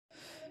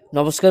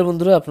নমস্কার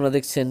বন্ধুরা, আপনারা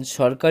দেখছেন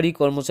সরকারি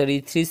কর্মচারী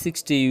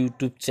 360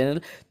 ইউটিউব চ্যানেল।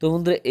 তো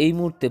বন্ধুরা, এই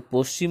মুহূর্তে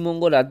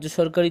পশ্চিমবঙ্গ রাজ্য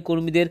সরকারি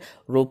কর্মীদের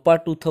রোপা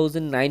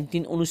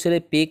 2019 অনুসারে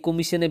পে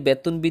কমিশনে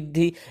বেতন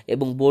বৃদ্ধি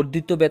এবং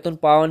বর্ধিত বেতন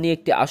পাওয়া নিয়ে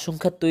একটি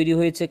আশঙ্কা তৈরি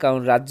হয়েছে, কারণ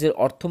রাজ্যের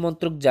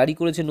অর্থমন্ত্রক জারি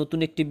করেছে নতুন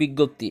একটি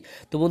বিজ্ঞপ্তি।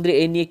 তো বন্ধুরা,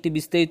 এই নিয়ে একটি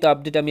বিস্তারিত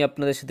আপডেট আমি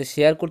আপনাদের সাথে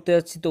শেয়ার করতে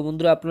যাচ্ছি। তো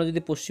বন্ধুরা, আপনারা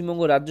যদি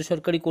পশ্চিমবঙ্গ রাজ্য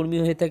সরকারি কর্মী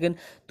হয়ে থাকেন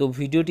তো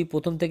ভিডিওটি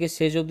প্রথম থেকে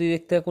শেষ অবধি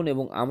দেখতে থাকুন,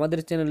 এবং আমাদের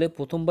চ্যানেলে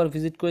প্রথমবার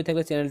ভিজিট করে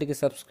থাকলে চ্যানেলটিকে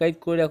সাবস্ক্রাইব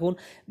করে রাখুন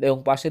এবং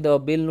পাশে দেওয়া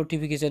বেল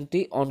নোটিফিকেশনটি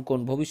অন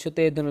করুন ভবিষ্যতে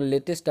এই ধরনের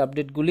লেটেস্ট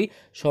আপডেটগুলি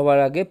সবার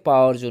আগে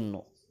পাওয়ার জন্য।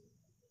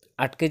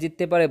 আটকে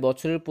যেতে পারে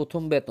বছরের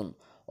প্রথম বেতন,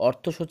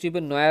 অর্থ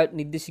সচিবের নয়া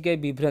নির্দেশিকায়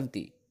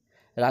বিভ্রান্তি।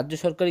 রাজ্য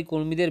সরকারি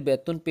কর্মীদের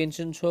বেতন,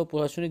 পেনশন সহ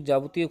প্রশাসনিক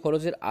যাবতীয়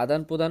খরচের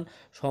আদান প্রদান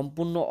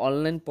সম্পূর্ণ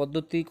অনলাইন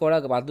পদ্ধতি করা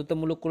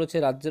বাধ্যতামূলক করেছে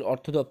রাজ্যের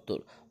অর্থ দপ্তর।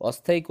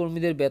 অস্থায়ী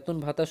কর্মীদের বেতন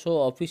ভাতা সহ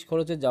অফিস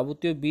খরচের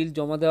যাবতীয় বিল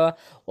জমা দেওয়া,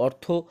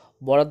 অর্থ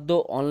বরাদ্দ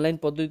অনলাইন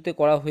পদ্ধতিতে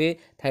করা হয়ে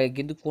থাকে,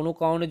 কিন্তু কোনো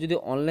কারণে যদি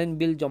অনলাইন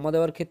বিল জমা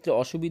দেওয়ার ক্ষেত্রে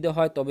অসুবিধা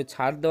হয় তবে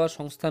ছাড় দেওয়ার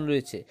সংস্থান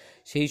রয়েছে।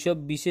 সেই সব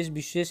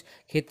বিশেষ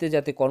ক্ষেত্রে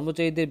যাতে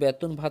কর্মচারীদের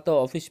বেতন ভাতা,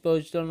 অফিস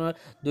পরিচালনার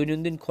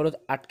দৈনন্দিন খরচ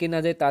আটকে না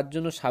যায়, তার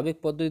জন্য সাবেক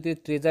পদ্ধতিতে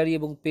ট্রেজারি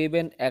এবং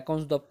পেমেন্ট অ্যাকাউন্টস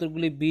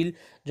দপ্তরগুলি বিল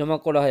জমা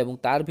করা হয় এবং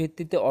তার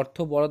ভিত্তিতে অর্থ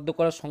বরাদ্দ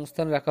করার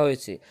সংস্থান রাখা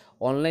হয়েছে।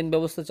 অনলাইন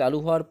ব্যবস্থা চালু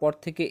হওয়ার পর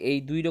থেকে এই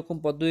দুই রকম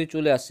পদ্ধতি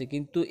চলে আসছে,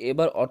 কিন্তু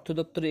এবার অর্থ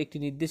দপ্তরের একটি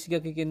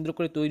নির্দেশিকাকে কেন্দ্র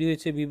করে তৈরি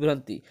হয়েছে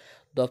বিভ্রান্তি।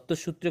 দপ্তর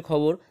সূত্রে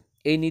খবর,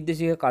 এই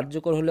নির্দেশিকা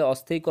কার্যকর হলে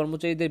অস্থায়ী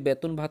কর্মচারীদের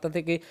বেতন ভাতা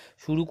থেকে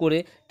শুরু করে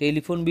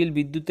টেলিফোন বিল,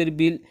 বিদ্যুতের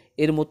বিল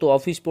এর মতো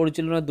অফিস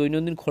পরিচালনার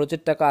দৈনন্দিন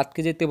খরচের টাকা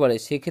আটকে যেতে পারে।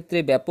 সেক্ষেত্রে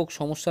ব্যাপক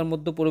সমস্যার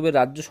মধ্যে পড়বে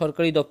রাজ্য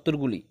সরকারি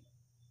দপ্তরগুলি।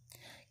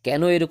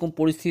 কেন এরকম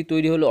পরিস্থিতি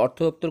তৈরি হলো? অর্থ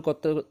দপ্তর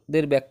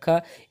কর্তাদের ব্যাখ্যা,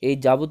 এই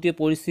যাবতীয়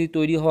পরিস্থিতি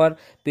তৈরি হওয়ার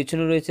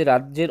পেছনে রয়েছে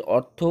রাজ্যের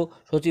অর্থ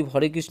সচিব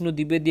হরেকৃষ্ণ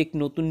দ্বিবেদী একটি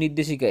নতুন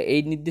নির্দেশিকা।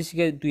 এই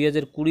নির্দেশিকায়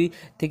 2020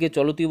 থেকে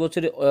চলতি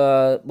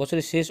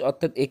বছরের শেষ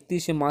অর্থাৎ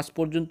 31শে মার্চ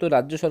পর্যন্ত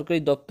রাজ্য সরকারি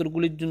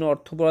দপ্তরগুলির জন্য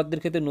অর্থ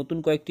বরাদ্দের ক্ষেত্রে নতুন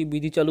কয়েকটি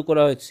বিধি চালু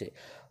করা হয়েছে।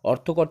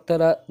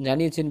 অর্থকর্তারা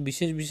জানিয়েছেন,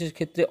 বিশেষ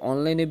ক্ষেত্রে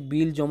অনলাইনে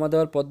বিল জমা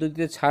দেওয়ার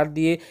পদ্ধতিতে ছাড়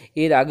দিয়ে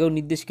এর আগেও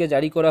নির্দেশিকা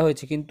জারি করা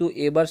হয়েছে, কিন্তু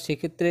এবার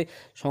সেক্ষেত্রে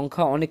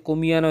সংখ্যা অনেক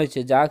কমিয়ে আনা হয়েছে,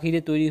 যা ঘিরে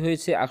তৈরি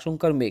হয়েছে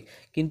আশঙ্কার মেঘ।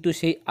 কিন্তু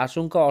সেই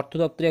আশঙ্কা অর্থ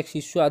দপ্তরের এক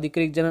শীর্ষ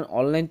আধিকারিক জানান,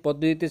 অনলাইন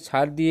পদ্ধতিতে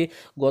ছাড় দিয়ে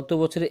গত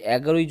বছরের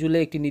 11ই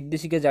জুলাই একটি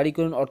নির্দেশিকা জারি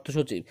করেন অর্থ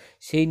সচিব।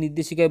 সেই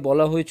নির্দেশিকায়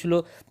বলা হয়েছিল,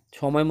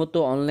 সময় মতো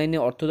অনলাইনে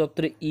অর্থ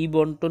দপ্তরের ই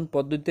বন্টন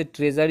পদ্ধতিতে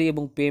ট্রেজারি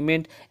এবং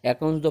পেমেন্ট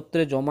অ্যাকাউন্টস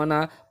দপ্তরে জমা না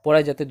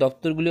পড়ায় যাতে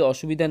দপ্তরগুলি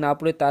অসুবিধা না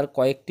পড়ে, তার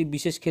কয়েকটি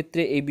বিশেষ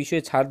ক্ষেত্রে এই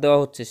বিষয়ে ছাড় দেওয়া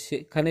হচ্ছে।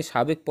 সেখানে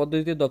সাবেক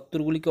পদ্ধতিতে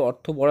দপ্তরগুলিকে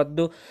অর্থ বরাদ্দ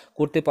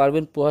করতে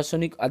পারবেন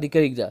প্রশাসনিক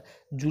আধিকারিকরা।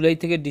 জুলাই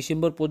থেকে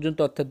ডিসেম্বর পর্যন্ত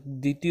অর্থাৎ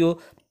দ্বিতীয়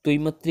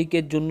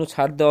ত্রৈমাত্রিকের জন্য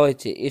ছাড় দেওয়া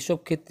হয়েছে। এসব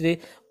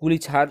ক্ষেত্রেগুলি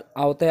ছাড়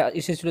আওতায়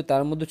এসেছিল,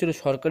 তার মধ্যে ছিল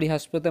সরকারি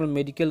হাসপাতাল,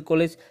 মেডিকেল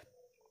কলেজ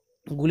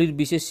গুলির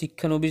বিশেষ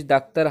শিক্ষানবিশ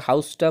ডাক্তার,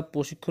 হাউস স্টাফ,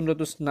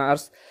 প্রশিক্ষণরত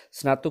নার্স,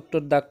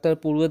 স্নাতকোত্তর ডাক্তার,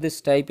 পড়ুয়াদের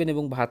স্টাইপেন্ড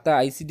এবং ভাতা,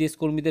 আইসিডিএস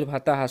কর্মীদের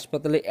ভাতা,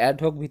 হাসপাতালে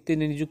অ্যাডহক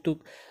ভিত্তিতে নিযুক্ত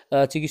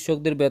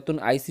চিকিৎসকদের বেতন,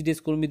 আইসিডিএস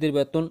কর্মীদের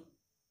বেতন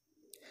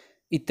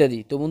ইত্যাদি।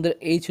 তো বন্ধুরা,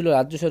 এই ছিল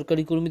রাজ্য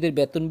সরকারি কর্মীদের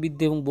বেতন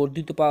বৃদ্ধি এবং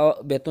বর্ধিত পাওয়া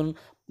বেতন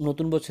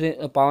নতুন বছরে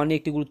পাওয়া নিয়ে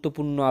একটি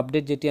গুরুত্বপূর্ণ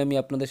আপডেট, যেটি আমি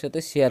আপনাদের সাথে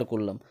শেয়ার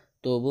করলাম।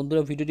 তো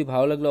বন্ধুরা, ভিডিওটি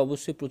ভালো লাগলে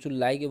অবশ্যই প্রচুর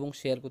লাইক এবং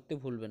শেয়ার করতে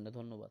ভুলবেন না।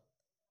 ধন্যবাদ।